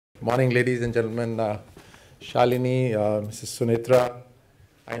Morning, ladies and gentlemen. Shalini, Mrs. Sunetra.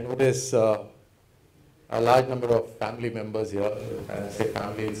 I notice a large number of family members here. When I say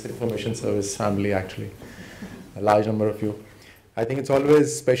family, it's information service family actually. A large number of you. I think it's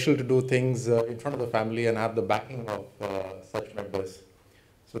always special to do things in front of the family and have the backing of such members.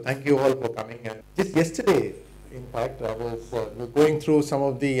 So thank you all for coming. And just yesterday, in fact, I was going through some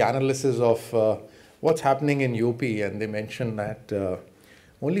of the analysis of what's happening in UP, and they mentioned that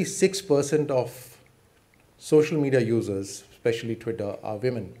only 6% of social media users, especially Twitter, are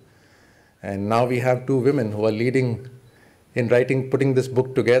women. And now we have two women who are leading in writing, putting this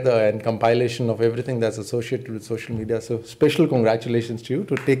book together and compilation of everything that's associated with social media. So special congratulations to you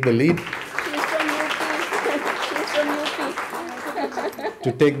to take the lead.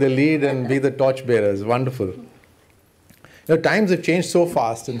 To take the lead and be the torchbearers. Wonderful. You know, times have changed so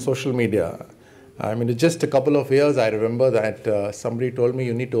fast in social media. I mean, just a couple of years, I remember that somebody told me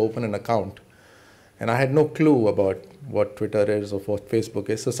you need to open an account. And I had no clue about what Twitter is or what Facebook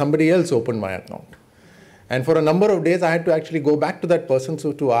is. So somebody else opened my account. And for a number of days, I had to actually go back to that person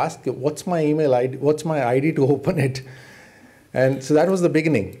to ask, what's my email ID, what's my ID to open it? And so that was the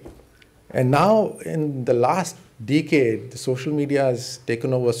beginning. And now, in the last decade, the social media has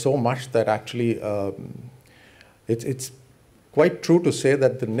taken over so much that actually it's quite true to say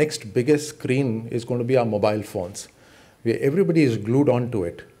that the next biggest screen is going to be our mobile phones. Everybody is glued onto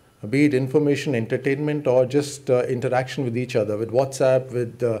it, be it information, entertainment, or just interaction with each other, with WhatsApp,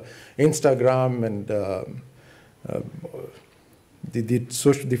 with Instagram, and the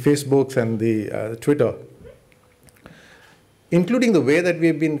Facebooks and the Twitter, including the way that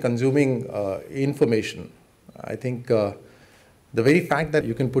we've been consuming information. I think the very fact that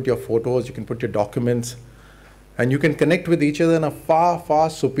you can put your photos, you can put your documents, and you can connect with each other in a far, far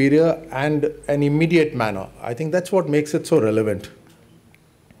superior and an immediate manner. I think that's what makes it so relevant.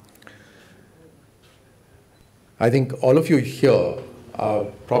 I think all of you here are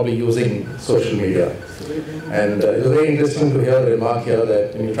probably using social media. And it's very interesting to hear a remark here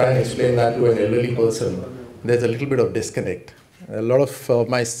that when you try and explain that to an elderly person, there's a little bit of disconnect. A lot of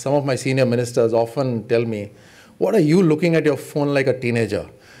some of my senior ministers often tell me, what are you looking at your phone like a teenager?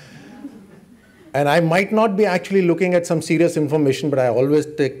 And I might not be actually looking at some serious information, but I always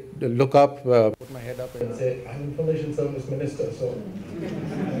look up, put my head up and say, I'm Information Service Minister. So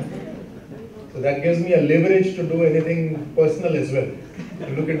that gives me a leverage to do anything personal as well.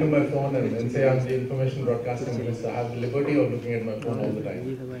 To look into my phone and say I'm the Information Broadcasting Minister. I have the liberty of looking at my phone all the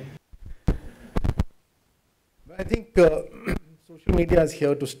time. But I think social media is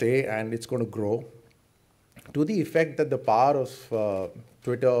here to stay, and it's going to grow to the effect that the power of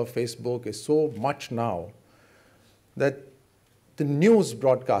Twitter, Facebook is so much now that the news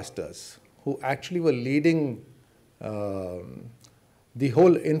broadcasters who actually were leading the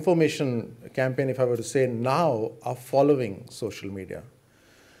whole information campaign, if I were to say, now are following social media.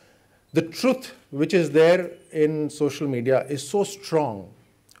 The truth which is there in social media is so strong,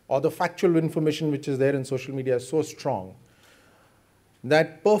 or the factual information which is there in social media is so strong,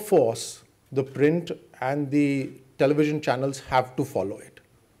 that perforce the print and the television channels have to follow it.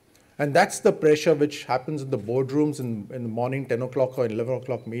 And that's the pressure which happens in the boardrooms in the morning, 10 o'clock or 11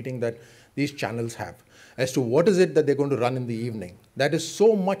 o'clock meeting that these channels have, as to what is it that they're going to run in the evening. That is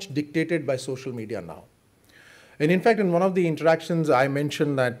so much dictated by social media now. And in fact, in one of the interactions, I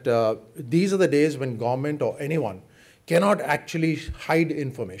mentioned that these are the days when government or anyone cannot actually hide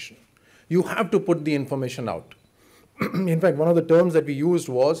information. You have to put the information out. In fact, one of the terms that we used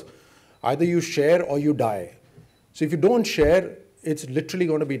was either you share or you die. So if you don't share, it's literally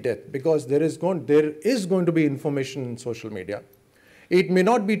going to be death, because there is going to be information in social media. It may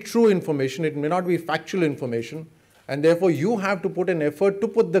not be true information, it may not be factual information, and therefore you have to put an effort to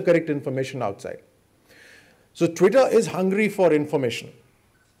put the correct information outside. So Twitter is hungry for information.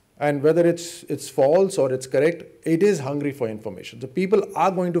 And whether it's false or it's correct, it is hungry for information. So people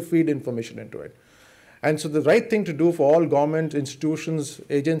are going to feed information into it. And so the right thing to do for all government institutions,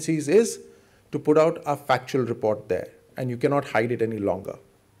 agencies, is to put out a factual report there. And you cannot hide it any longer.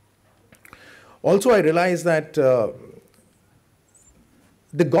 Also, I realize that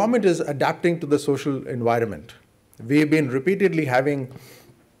the government is adapting to the social environment. We've been repeatedly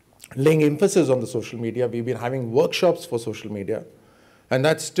laying emphasis on the social media. We've been having workshops for social media. And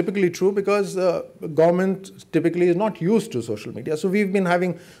that's typically true because the government typically is not used to social media. So we've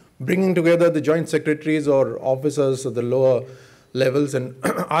been bringing together the joint secretaries or officers at the lower levels and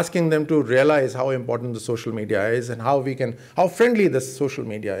asking them to realize how important the social media is and how friendly the social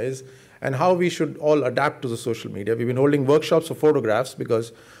media is, and how we should all adapt to the social media. We've been holding workshops for photographs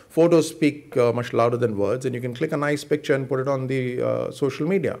because photos speak much louder than words, and you can click a nice picture and put it on the social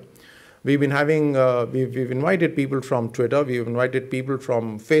media. We've been having, we've invited people from Twitter, we've invited people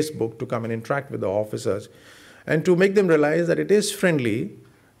from Facebook to come and interact with the officers and to make them realize that it is friendly,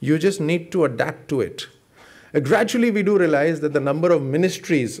 you just need to adapt to it. Gradually, we do realize that the number of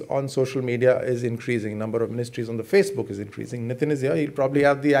ministries on social media is increasing, number of ministries on the Facebook is increasing. Nitin is here, he'll probably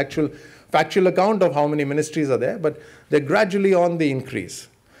have the actual factual account of how many ministries are there, but they're gradually on the increase.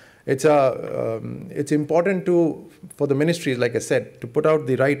 It's important for the ministries, like I said, to put out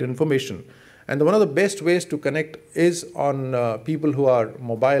the right information. And one of the best ways to connect is on people who are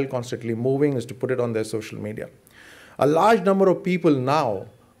mobile, constantly moving, is to put it on their social media. A large number of people now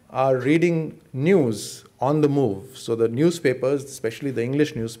are reading news on the move. So the newspapers, especially the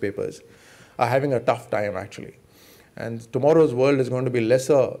English newspapers, are having a tough time actually. And tomorrow's world is going to be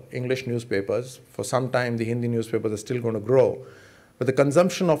lesser English newspapers. For some time, the Hindi newspapers are still going to grow. But the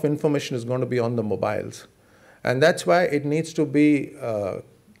consumption of information is going to be on the mobiles. And that's why it needs to be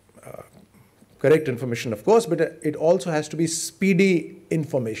correct information, of course, but it also has to be speedy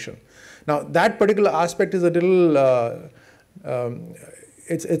information. Now, that particular aspect is a little,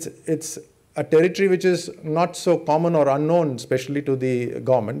 it's a territory which is not so common or unknown, especially to the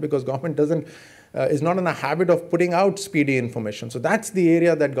government, because government is not in a habit of putting out speedy information. So that's the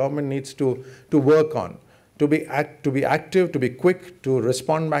area that government needs to work on. To be active, to be quick, to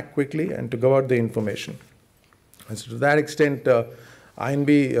respond back quickly, and to go out the information. And so to that extent, INB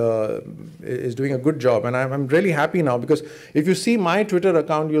is doing a good job. And I'm really happy now, because if you see my Twitter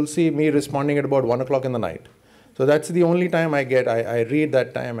account, you'll see me responding at about 1 o'clock in the night. So that's the only time I get. I read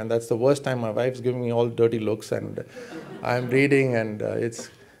that time, and that's the worst time. My wife's giving me all dirty looks, and I'm reading, and it's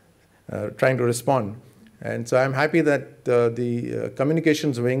trying to respond. And so I'm happy that the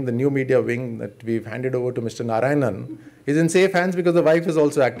communications wing, the new media wing that we've handed over to Mr. Narayanan is in safe hands, because the wife is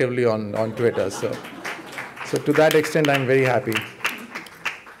also actively on Twitter. So to that extent, I'm very happy.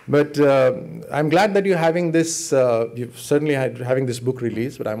 But I'm glad that you're having this, you've certainly having this book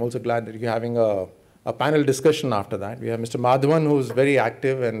release, but I'm also glad that you're having a panel discussion after that. We have Mr. Madhavan, who's very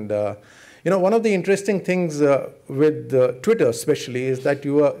active, and one of the interesting things with Twitter especially is that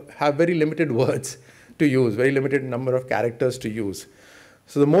you have very limited words to use, very limited number of characters to use.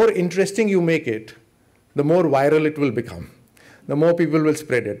 So the more interesting you make it, the more viral it will become. The more people will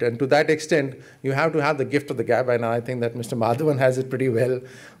spread it. And to that extent, you have to have the gift of the gab. And I think that Mr. Madhavan has it pretty well.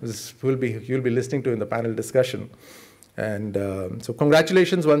 You'll be listening to in the panel discussion. And so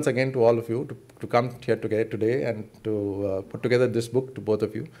congratulations once again to all of you to come here today and to put together this book, to both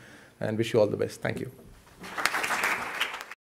of you. And wish you all the best. Thank you.